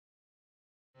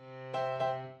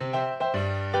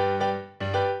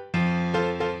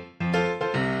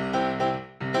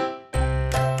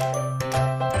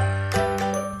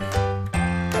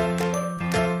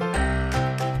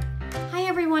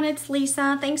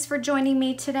Lisa. Thanks for joining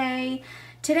me today.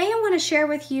 Today I want to share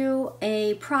with you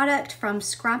a product from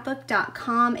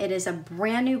scrapbook.com. It is a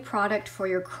brand new product for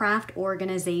your craft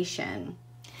organization.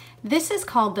 This is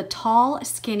called the Tall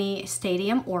Skinny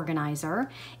Stadium Organizer.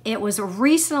 It was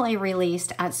recently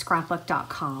released at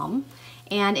scrapbook.com.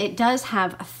 And it does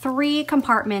have 3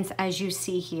 compartments as you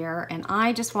see here. And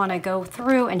I just want to go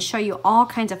through and show you all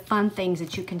kinds of fun things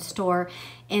that you can store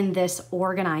in this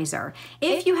organizer.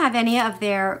 If you have any of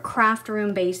their Craft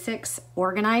Room Basics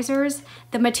organizers,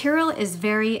 the material is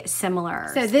very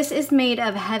similar. So this is made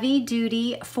of heavy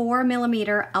duty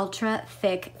 4mm ultra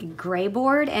thick gray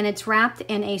board, and it's wrapped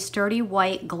in a sturdy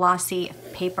white glossy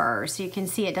paper. So you can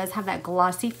see it does have that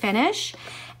glossy finish,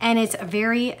 and it's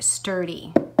very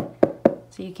sturdy.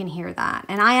 So you can hear that.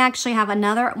 And I actually have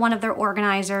another one of their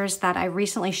organizers that I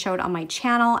recently showed on my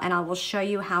channel, and I will show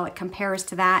you how it compares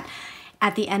to that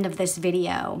at the end of this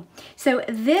video. So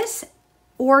this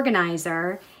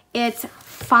organizer, it's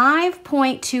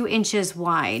 5.2 inches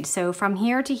wide. So from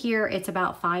here to here, it's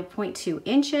about 5.2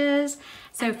 inches.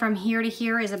 So from here to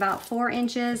here is about 4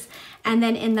 inches. And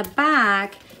then in the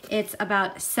back, it's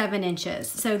about 7 inches.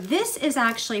 So this is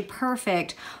actually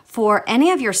perfect for any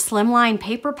of your slimline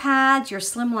paper pads, your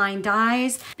slimline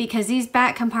dies, because these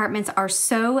back compartments are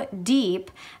so deep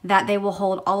that they will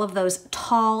hold all of those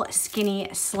tall, skinny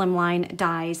slimline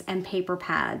dies and paper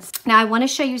pads. Now I want to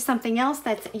show you something else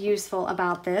that's useful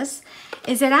about this,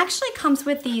 is it actually comes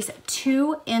with these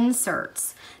 2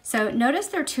 inserts. So notice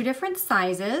they're 2 different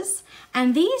sizes,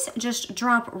 and these just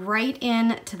drop right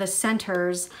in to the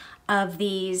centers of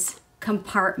these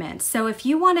compartments. So if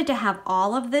you wanted to have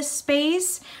all of this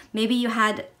space, maybe you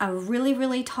had a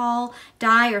really tall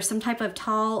die or some type of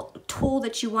tall tool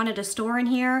that you wanted to store in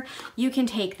here, you can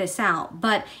take this out.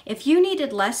 But if you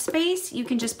needed less space, you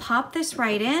can just pop this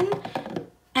right in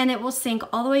and it will sink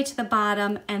all the way to the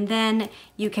bottom, and then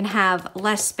you can have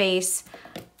less space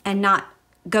and not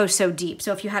go so deep.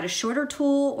 So if you had a shorter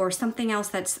tool or something else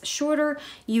that's shorter,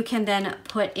 you can then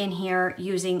put in here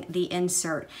using the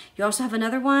insert. You also have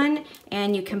another one,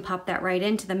 and you can pop that right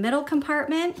into the middle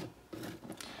compartment,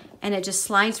 and it just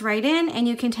slides right in, and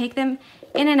you can take them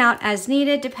in and out as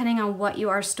needed depending on what you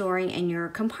are storing in your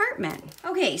compartment.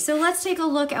 Okay, so let's take a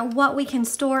look at what we can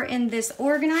store in this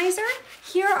organizer.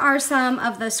 Here are some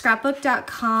of the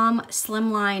scrapbook.com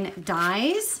slimline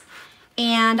dies.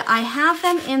 And I have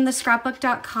them in the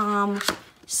scrapbook.com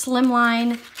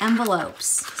slimline envelopes.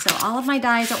 So all of my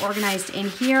dies are organized in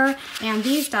here, and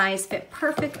these dies fit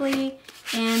perfectly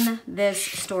in this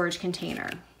storage container.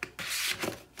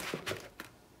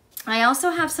 I also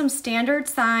have some standard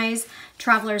size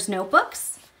traveler's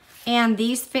notebooks, and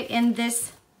these fit in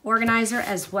this organizer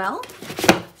as well.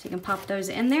 So you can pop those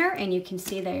in there, and you can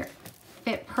see they're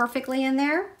fit perfectly in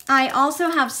there. I also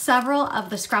have several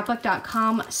of the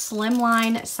scrapbook.com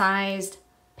slimline sized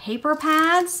paper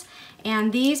pads,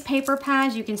 and these paper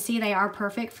pads, you can see they are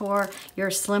perfect for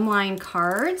your slimline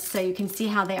cards. So you can see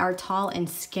how they are tall and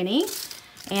skinny,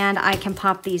 and I can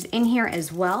pop these in here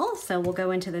as well. So we'll go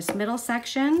into this middle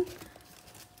section,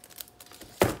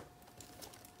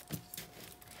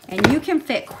 and you can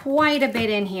fit quite a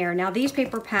bit in here. Now these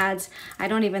paper pads, I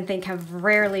don't even think have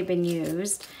rarely been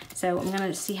used. So I'm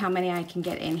gonna see how many I can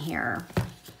get in here.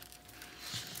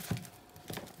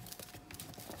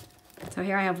 So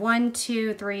here I have 1,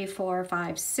 2, 3, 4,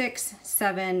 5, 6,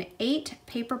 7, 8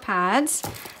 paper pads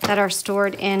that are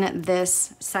stored in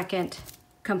this second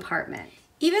compartment.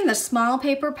 Even the small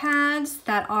paper pads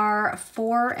that are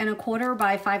 4 1/4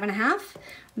 by 5 1/2,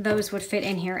 those would fit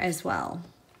in here as well.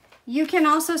 You can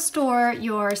also store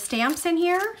your stamps in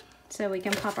here. So we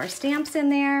can pop our stamps in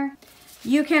there.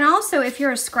 You can also, if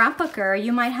you're a scrapbooker,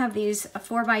 you might have these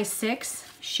 4 by 6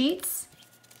 sheets,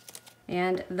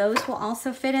 and those will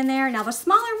also fit in there. Now the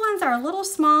smaller ones are a little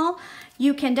small.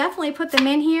 You can definitely put them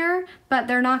in here, but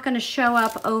they're not going to show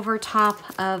up over top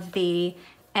of the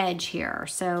edge here,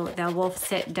 so they will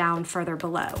sit down further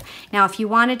below. Now if you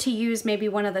wanted to use maybe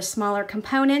one of the smaller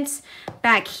components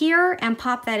back here and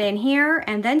pop that in here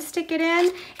and then stick it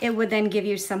in, it would then give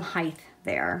you some height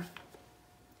there.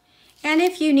 And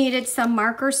if you needed some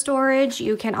marker storage,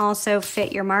 you can also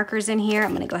fit your markers in here.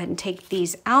 I'm going to go ahead and take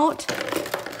these out.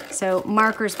 So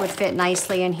markers would fit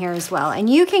nicely in here as well. And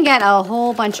you can get a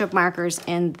whole bunch of markers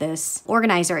in this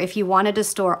organizer. If you wanted to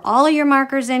store all of your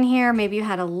markers in here, maybe you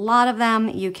had a lot of them,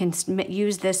 you can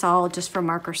use this all just for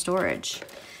marker storage.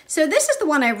 So this is the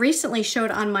one I recently showed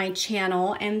on my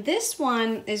channel, and this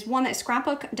one is one that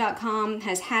scrapbook.com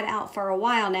has had out for a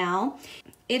while now.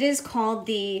 It is called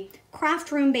the Craft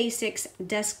Room Basics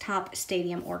Desktop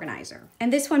Stadium Organizer.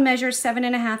 And this one measures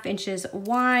 7.5 inches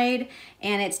wide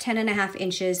and it's 10.5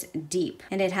 inches deep.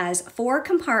 And it has 4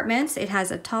 compartments. It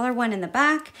has a taller one in the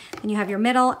back, and you have your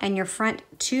middle and your front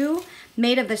 2,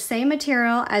 made of the same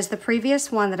material as the previous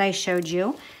one that I showed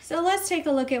you. So let's take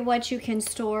a look at what you can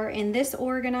store in this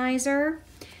organizer.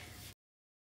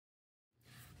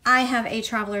 I have a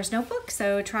traveler's notebook,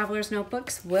 so traveler's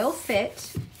notebooks will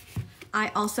fit. I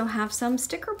also have some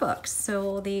sticker books,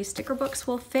 so the sticker books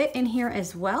will fit in here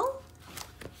as well.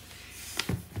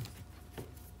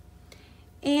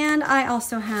 And I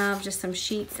also have just some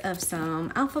sheets of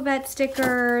some alphabet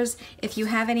stickers. If you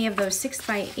have any of those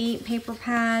 6x8 paper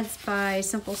pads by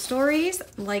Simple Stories,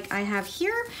 like I have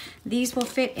here, these will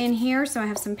fit in here. So I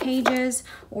have some pages,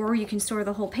 or you can store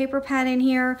the whole paper pad in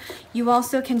here. You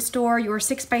also can store your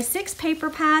 6x6 paper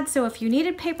pad. So if you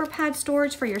needed paper pad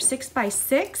storage for your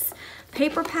 6x6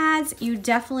 paper pads, you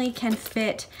definitely can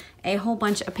fit a whole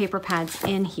bunch of paper pads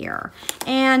in here.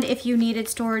 And if you needed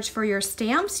storage for your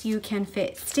stamps, you can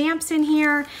fit stamps in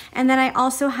here. And then I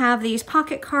also have these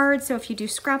pocket cards. So if you do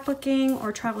scrapbooking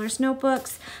or traveler's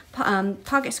notebooks,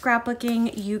 pocket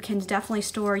scrapbooking, you can definitely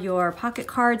store your pocket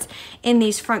cards in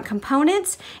these front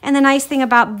components. And the nice thing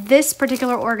about this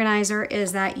particular organizer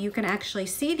is that you can actually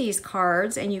see these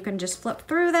cards and you can just flip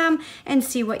through them and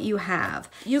see what you have.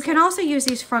 You can also use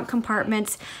these front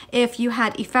compartments if you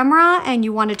had ephemera and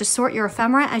you wanted to sort your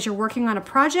ephemera as you're working on a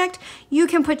project. You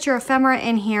can put your ephemera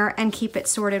in here and keep it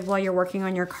sorted while you're working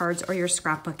on your cards or your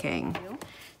scrapbooking.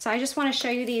 So I just want to show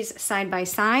you these side by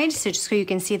side, so just so you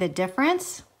can see the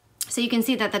difference. So you can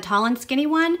see that the tall and skinny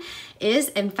one is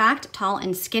in fact tall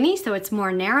and skinny, so it's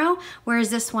more narrow, whereas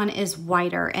this one is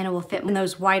wider and it will fit in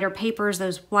those wider papers,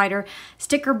 those wider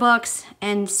sticker books,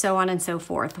 and so on and so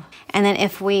forth. And then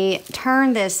if we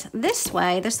turn this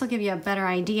way, this will give you a better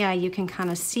idea. You can kind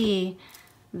of see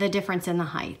the difference in the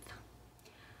height.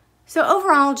 So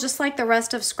overall, just like the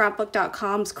rest of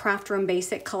Scrapbook.com's Craft Room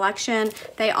Basic collection,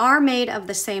 they are made of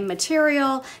the same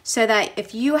material, so that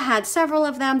if you had several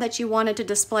of them that you wanted to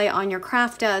display on your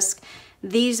craft desk,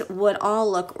 these would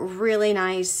all look really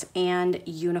nice and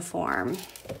uniform.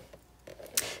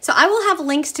 So I will have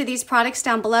links to these products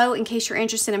down below in case you're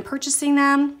interested in purchasing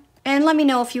them. And let me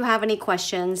know if you have any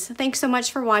questions. Thanks so much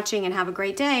for watching and have a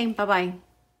great day. Bye-bye.